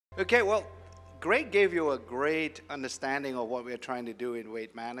Okay, well, Greg gave you a great understanding of what we're trying to do in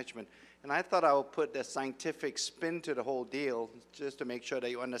weight management. And I thought I would put the scientific spin to the whole deal just to make sure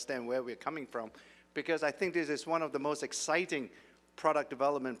that you understand where we're coming from. Because I think this is one of the most exciting product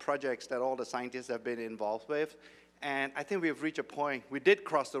development projects that all the scientists have been involved with. And I think we've reached a point, we did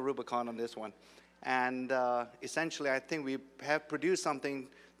cross the Rubicon on this one. And essentially, I think we have produced something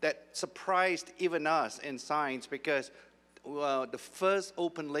that surprised even us in science, because the first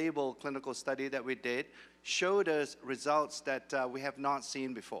open label clinical study that we did showed us results that we have not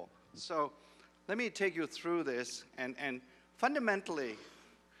seen before. So let me take you through this. And fundamentally,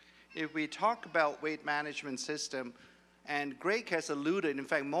 if we talk about weight management system, and Greg has alluded, in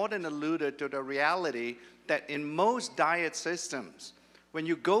fact, more than alluded to the reality that in most diet systems, when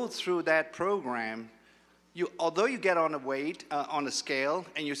you go through that program, although you get on a weight, on a scale,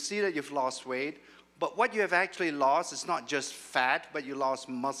 and you see that you've lost weight, but what you have actually lost is not just fat, but you lost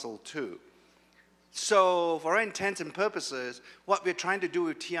muscle too. So for all intents and purposes, what we're trying to do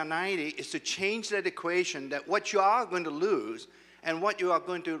with TR90 is to change that equation, that what you are going to lose and what you are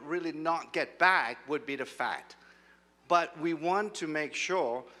going to really not get back would be the fat. But we want to make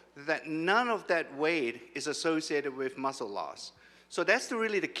sure that none of that weight is associated with muscle loss. So that's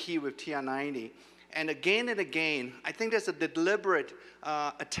really the key with TR90. And again, I think there's a deliberate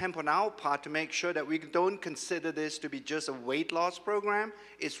attempt on our part to make sure that we don't consider this to be just a weight loss program.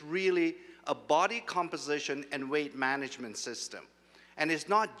 It's really a body composition and weight management system. And it's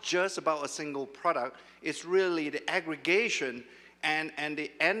not just about a single product. It's really the aggregation and the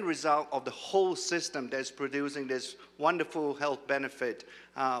end result of the whole system that's producing this wonderful health benefit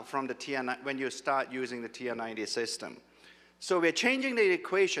from the TR90 when you start using the TR90 system. So we're changing the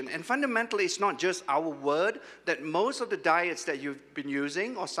equation, and fundamentally it's not just our word, that most of the diets that you've been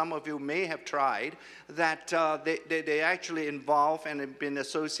using, or some of you may have tried, that they actually involve and have been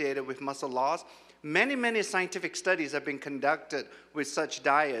associated with muscle loss. Many scientific studies have been conducted with such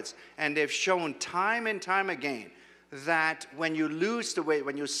diets, and they've shown time and time again that when you lose the weight,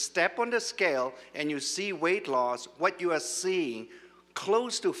 when you step on the scale and you see weight loss, what you are seeing,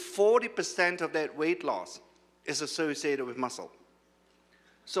 close to 40% of that weight loss is associated with muscle.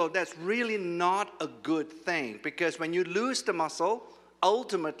 So that's really not a good thing, because when you lose the muscle,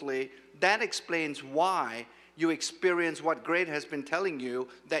 ultimately that explains why you experience what Greg has been telling you,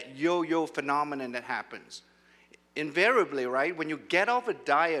 that yo-yo phenomenon that happens. Invariably, right, when you get off a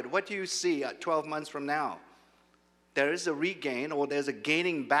diet, what do you see at 12 months from now? There is a regain, or there's a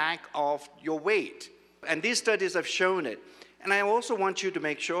gaining back of your weight. And these studies have shown it. And I also want you to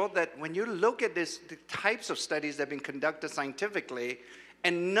make sure that when you look at the types of studies that have been conducted scientifically,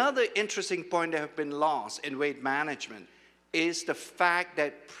 another interesting point that has been lost in weight management is the fact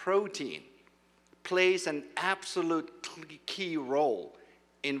that protein plays an absolute key role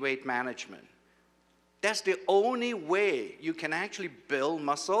in weight management. That's the only way you can actually build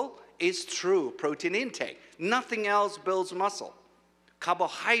muscle is through protein intake. Nothing else builds muscle.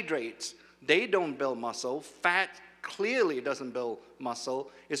 Carbohydrates, they don't build muscle. Fat clearly doesn't build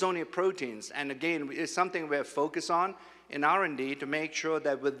muscle. It's only proteins. And again, it's something we're focused on in R&D to make sure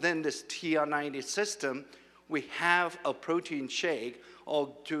that within this TR90 system, we have a protein shake,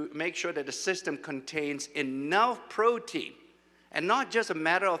 or to make sure that the system contains enough protein. And not just a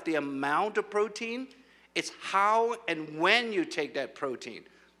matter of the amount of protein, it's how and when you take that protein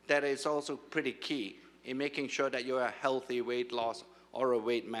that is also pretty key in making sure that you're a healthy weight loss or a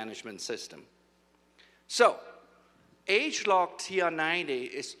weight management system. So, age-locked TR90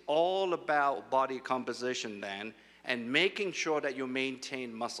 is all about body composition then, and making sure that you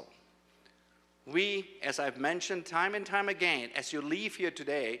maintain muscle. We, as I've mentioned time and time again, as you leave here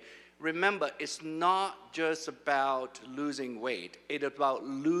today, remember, it's not just about losing weight, it's about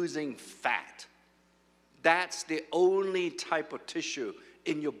losing fat. That's the only type of tissue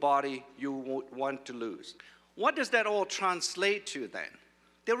in your body you would want to lose. What does that all translate to then?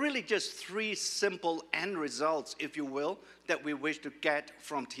 There are really just three simple end results, if you will, that we wish to get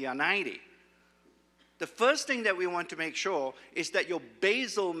from TR90. The first thing that we want to make sure is that your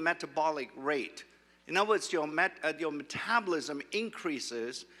basal metabolic rate, in other words, your metabolism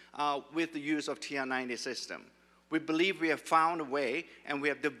increases with the use of TR90 system. We believe we have found a way, and we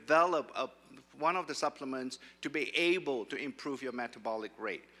have developed one of the supplements to be able to improve your metabolic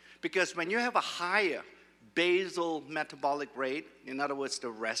rate. Because when you have a higher basal metabolic rate, in other words, the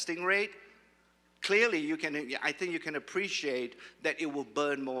resting rate, clearly I think you can appreciate that it will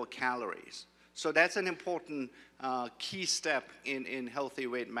burn more calories. So that's an important key step in healthy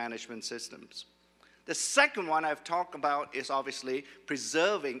weight management systems. The second one I've talked about is obviously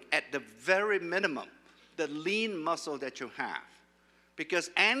preserving at the very minimum the lean muscle that you have.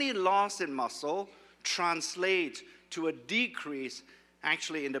 because any loss in muscle translates to a decrease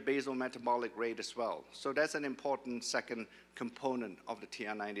actually in the basal metabolic rate as well. So that's an important second component of the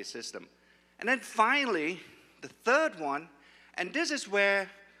TR90 system. And then finally, the third one, and this is where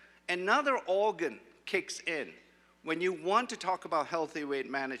another organ kicks in when you want to talk about healthy weight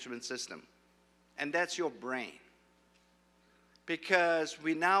management system, and that's your brain. Because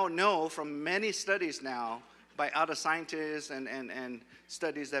we now know from many studies now by other scientists and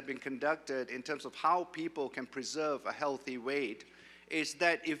studies that have been conducted in terms of how people can preserve a healthy weight, is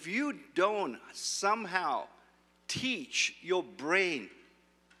that if you don't somehow teach your brain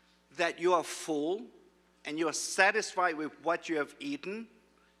that you are full and you are satisfied with what you have eaten,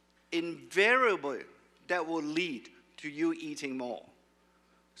 invariably that will lead to you eating more.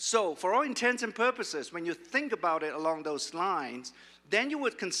 So for all intents and purposes, when you think about it along those lines, then you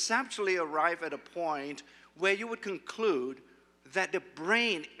would conceptually arrive at a point where you would conclude that the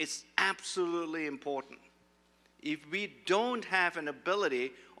brain is absolutely important. If we don't have an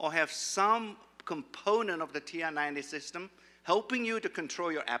ability or have some component of the TR90 system helping you to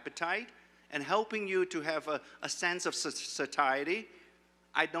control your appetite and helping you to have a sense of satiety,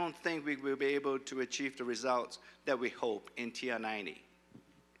 I don't think we will be able to achieve the results that we hope in TR90.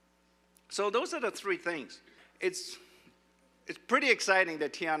 So those are the three things. It's pretty exciting, the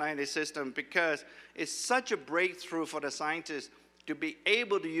TR90 system, because it's such a breakthrough for the scientists to be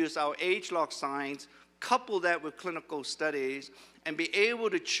able to use our age-lock science, couple that with clinical studies, and be able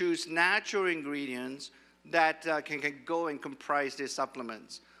to choose natural ingredients that can go and comprise these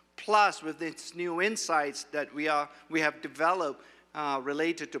supplements. Plus, with these new insights that we have developed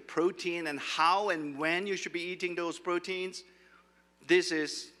related to protein and how and when you should be eating those proteins,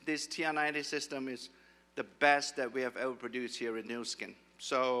 this TR90 system is the best that we have ever produced here in Nu Skin.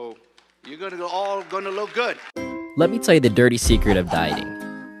 So you're all gonna look good. Let me tell you the dirty secret of dieting.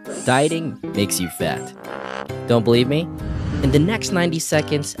 Dieting makes you fat. Don't believe me? In the next 90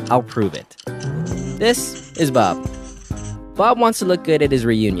 seconds, I'll prove it. This is Bob. Bob wants to look good at his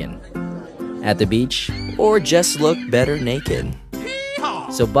reunion, at the beach, or just look better naked.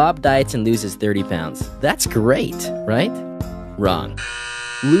 So Bob diets and loses 30 pounds. That's great, right? Wrong.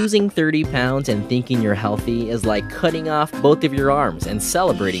 Losing 30 pounds and thinking you're healthy is like cutting off both of your arms and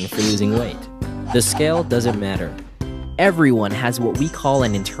celebrating for losing weight. The scale doesn't matter. Everyone has what we call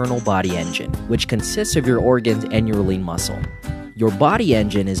an internal body engine, which consists of your organs and your lean muscle. Your body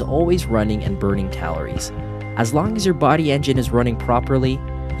engine is always running and burning calories. As long as your body engine is running properly,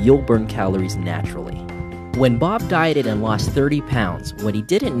 you'll burn calories naturally. When Bob dieted and lost 30 pounds, what he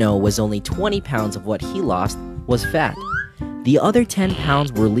didn't know was only 20 pounds of what he lost was fat. The other 10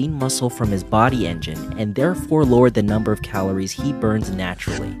 pounds were lean muscle from his body engine and therefore lowered the number of calories he burns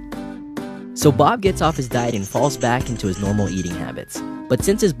naturally. So Bob gets off his diet and falls back into his normal eating habits. But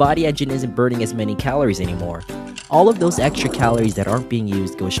since his body engine isn't burning as many calories anymore, all of those extra calories that aren't being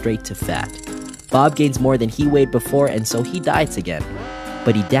used go straight to fat. Bob gains more than he weighed before, and so he diets again.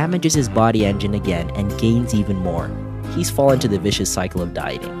 But he damages his body engine again and gains even more. He's fallen into the vicious cycle of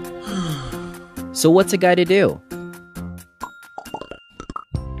dieting. So what's a guy to do?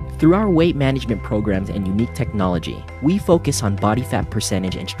 Through our weight management programs and unique technology, we focus on body fat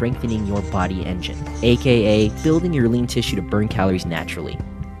percentage and strengthening your body engine, aka building your lean tissue to burn calories naturally.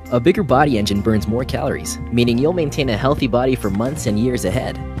 A bigger body engine burns more calories, meaning you'll maintain a healthy body for months and years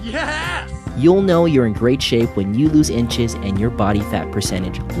ahead. Yes! You'll know you're in great shape when you lose inches and your body fat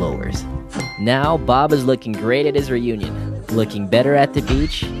percentage lowers. Now, Bob is looking great at his reunion, looking better at the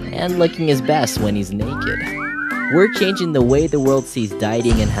beach, and looking his best when he's naked. We're changing the way the world sees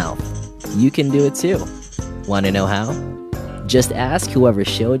dieting and health. You can do it too. Want to know how? Just ask whoever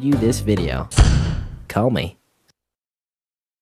showed you this video. Call me.